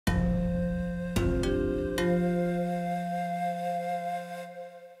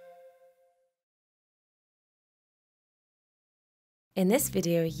In this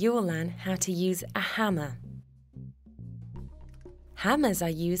video, you will learn how to use a hammer. Hammers are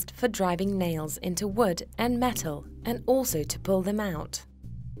used for driving nails into wood and metal and also to pull them out.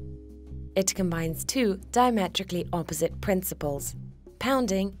 It combines two diametrically opposite principles: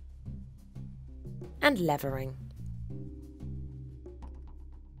 pounding and levering.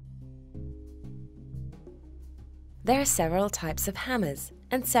 There are several types of hammers,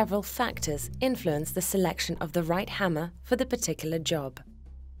 and several factors influence the selection of the right hammer for the particular job.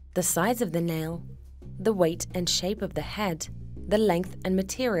 The size of the nail, the weight and shape of the head, the length and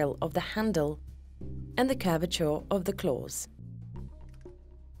material of the handle, and the curvature of the claws.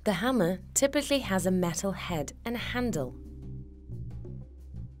 The hammer typically has a metal head and handle.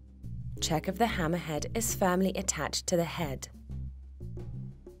 Check if the hammer head is firmly attached to the head.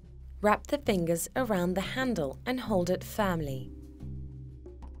 Wrap the fingers around the handle and hold it firmly.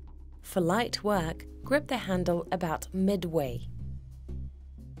 For light work, grip the handle about midway.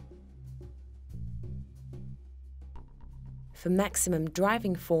 For maximum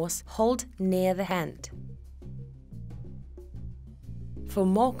driving force, hold near the hand. For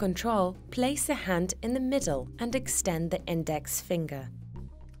more control, place the hand in the middle and extend the index finger.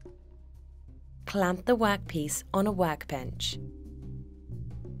 Clamp the workpiece on a workbench.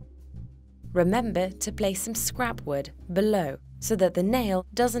 Remember to place some scrap wood below so that the nail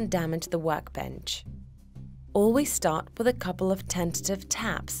doesn't damage the workbench. Always start with a couple of tentative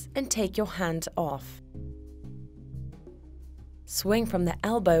taps and take your hand off. Swing from the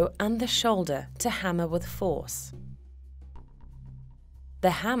elbow and the shoulder to hammer with force.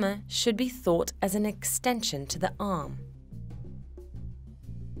 The hammer should be thought as an extension to the arm.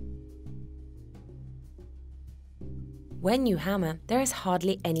 When you hammer, there is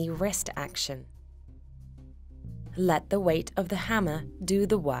hardly any wrist action. Let the weight of the hammer do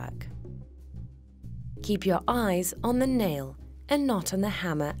the work. Keep your eyes on the nail and not on the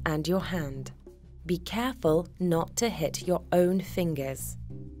hammer and your hand. Be careful not to hit your own fingers.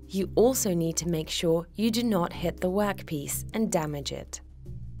 You also need to make sure you do not hit the workpiece and damage it.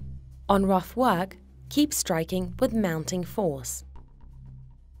 On rough work, keep striking with mounting force.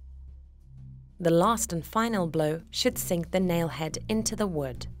 The last and final blow should sink the nail head into the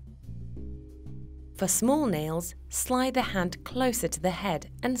wood. For small nails, slide the hand closer to the head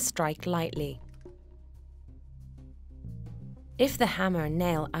and strike lightly. If the hammer and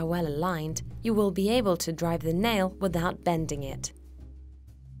nail are well aligned, you will be able to drive the nail without bending it.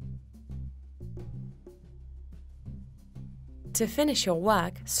 To finish your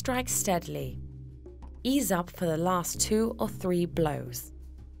work, strike steadily. Ease up for the last 2 or 3 blows.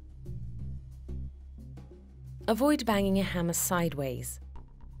 Avoid banging a hammer sideways.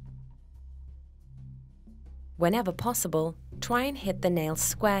 Whenever possible, try and hit the nail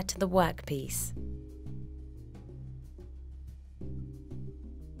square to the workpiece.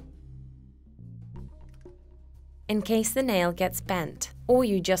 In case the nail gets bent or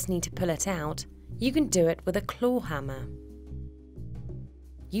you just need to pull it out, you can do it with a claw hammer.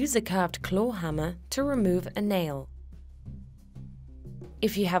 Use a curved claw hammer to remove a nail.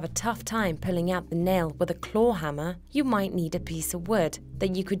 If you have a tough time pulling out the nail with a claw hammer, you might need a piece of wood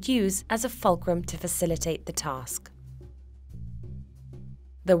that you could use as a fulcrum to facilitate the task.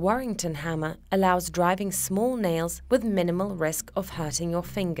 The Warrington hammer allows driving small nails with minimal risk of hurting your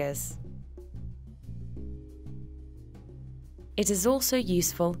fingers. It is also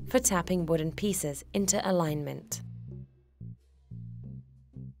useful for tapping wooden pieces into alignment.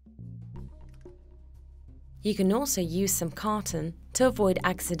 You can also use some carton to avoid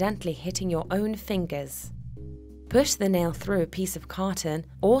accidentally hitting your own fingers. Push the nail through a piece of carton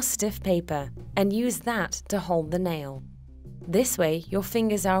or stiff paper and use that to hold the nail. This way, your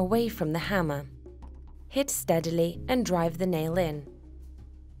fingers are away from the hammer. Hit steadily and drive the nail in.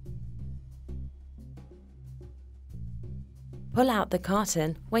 Pull out the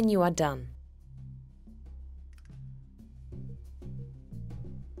carton when you are done.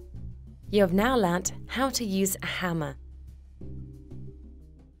 You have now learnt how to use a hammer